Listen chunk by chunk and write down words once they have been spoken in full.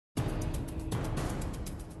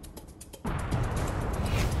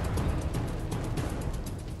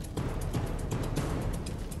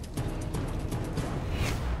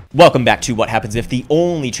Welcome back to What Happens If, the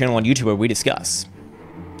only channel on YouTube where we discuss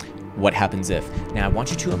what happens if. Now, I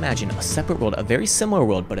want you to imagine a separate world, a very similar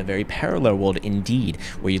world, but a very parallel world indeed,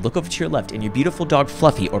 where you look over to your left and your beautiful dog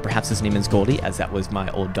Fluffy, or perhaps his name is Goldie, as that was my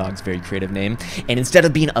old dog's very creative name, and instead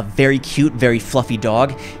of being a very cute, very fluffy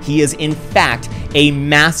dog, he is in fact a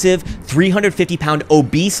massive 350-pound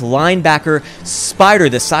obese linebacker spider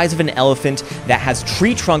the size of an elephant that has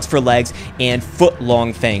tree trunks for legs and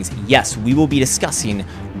foot-long fangs. Yes, we will be discussing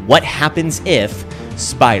what happens if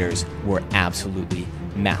spiders were absolutely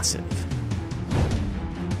massive.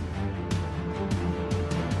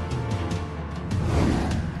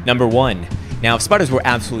 Number 1. Now, if spiders were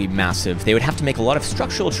absolutely massive, they would have to make a lot of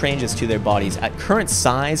structural changes to their bodies. At current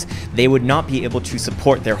size, they would not be able to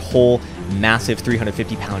support their whole massive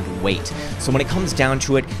 350-pound weight. So when it comes down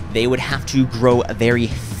to it, they would have to grow very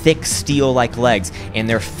thick steel-like legs, and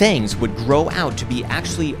their fangs would grow out to be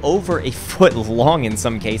actually over a foot long in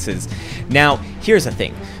some cases. Now, here's the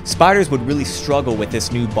thing. Spiders would really struggle with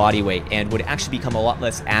this new body weight and would actually become a lot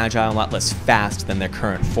less agile, a lot less fast than their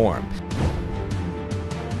current form.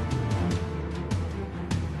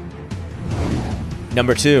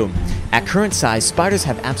 Number 2. At current size, spiders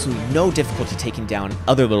have absolutely no difficulty taking down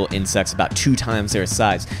other little insects about 2 times their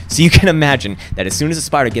size. So you can imagine that as soon as a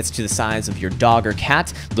spider gets to the size of your dog or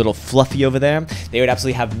cat, little Fluffy over there, they would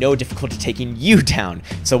absolutely have no difficulty taking you down.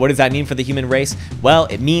 So what does that mean for the human race? Well,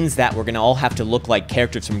 it means that we're going to all have to look like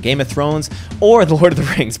characters from Game of Thrones or The Lord of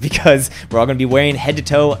the Rings, because we're all going to be wearing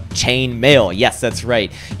head-to-toe chain mail. Yes, that's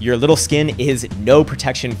right. Your little skin is no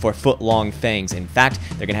protection for foot-long fangs. In fact,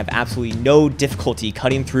 they're going to have absolutely no difficulty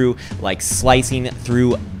cutting through like slicing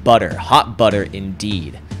through butter. Hot butter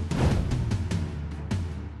indeed.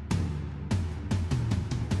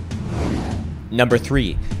 Number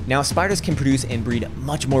 3. Now, spiders can produce and breed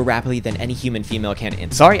much more rapidly than any human female can.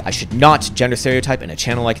 And sorry, I should not gender stereotype in a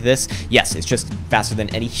channel like this. Yes, it's just faster than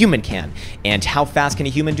any human can. And how fast can a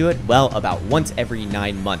human do it? Well, about once every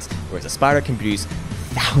 9 months, whereas a spider can produce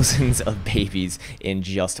thousands of babies in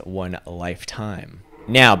just one lifetime.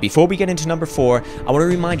 Now, before we get into number 4, I want to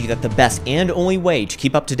remind you that the best and only way to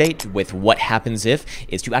keep up to date with what happens if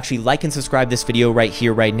is to actually like and subscribe this video right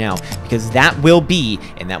here, right now, because that will be,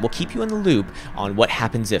 and that will keep you in the loop on what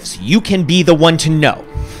happens if, so you can be the one to know.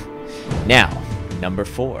 Now, number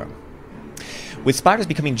 4. With spiders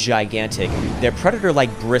becoming gigantic, their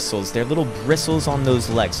predator-like bristles, their little bristles on those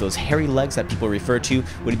legs, those hairy legs that people refer to,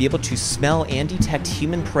 would be able to smell and detect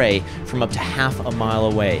human prey from up to half a mile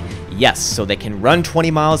away. Yes, so they can run 20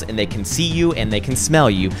 miles and they can see you and they can smell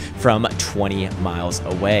you from 20 miles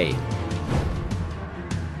away.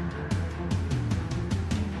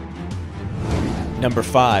 Number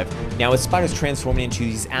 5. Now, with spiders transforming into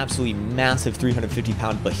these absolutely massive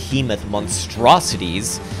 350-pound behemoth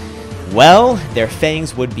monstrosities, well, their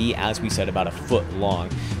fangs would be, as we said, about a foot long.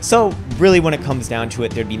 So really, when it comes down to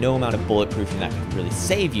it, there'd be no amount of bulletproofing that could really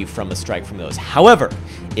save you from a strike from those. However,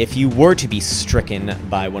 if you were to be stricken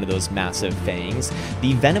by one of those massive fangs,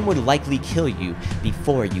 the venom would likely kill you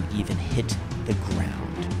before you even hit the ground.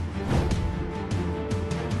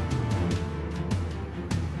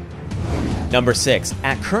 Number 6.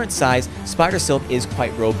 At current size, spider silk is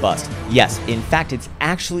quite robust. Yes, in fact, it's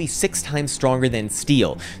actually 6 times stronger than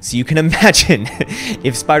steel. So you can imagine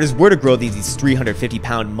if spiders were to grow these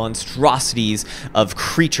 350-pound monstrosities of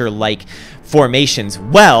creature-like formations,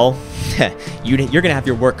 well, you're going to have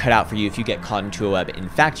your work cut out for you if you get caught into a web. In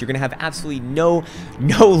fact, you're going to have absolutely no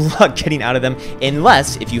luck getting out of them,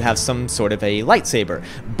 unless if you have some sort of a lightsaber.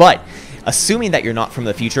 But assuming that you're not from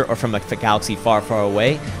the future or from a galaxy far, far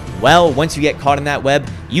away, well, once you get caught in that web,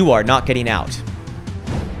 you are not getting out.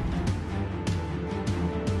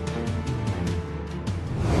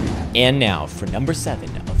 And now for number 7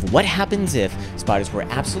 of what happens if spiders were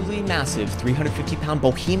absolutely massive 350-pound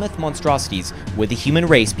behemoth monstrosities. Would the human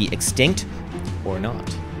race be extinct or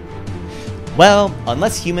not? Well,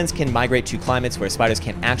 unless humans can migrate to climates where spiders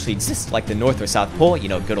can't actually exist, like the North or South Pole, you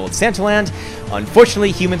know, good old Santaland,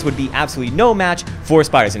 unfortunately, humans would be absolutely no match for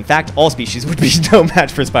spiders. In fact, all species would be no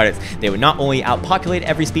match for spiders. They would not only outpopulate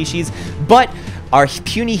every species, but our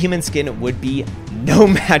puny human skin would be no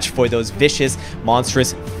match for those vicious,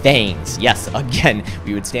 monstrous fangs. Yes, again,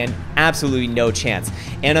 we would stand absolutely no chance.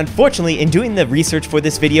 And unfortunately, in doing the research for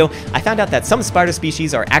this video, I found out that some spider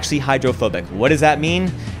species are actually hydrophobic. What does that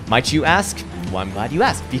mean, might you ask? Well, I'm glad you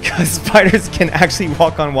asked, because spiders can actually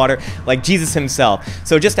walk on water like Jesus himself.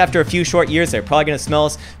 So just after a few short years, they're probably going to smell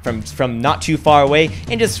us from not too far away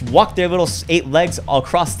and just walk their little 8 legs all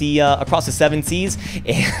across the 7 seas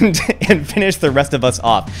and finish the rest of us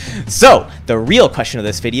off. So the real question of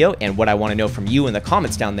this video, and what I want to know from you in the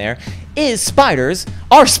comments down there, are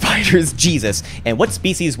spiders Jesus? And what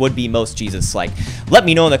species would be most Jesus-like? Let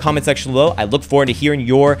me know in the comment section below. I look forward to hearing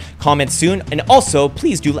your comments soon. And also,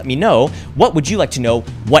 please do let me know, what would you like to know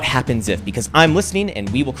what happens if? Because I'm listening, and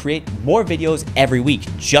we will create more videos every week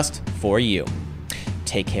just for you.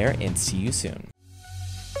 Take care and see you soon.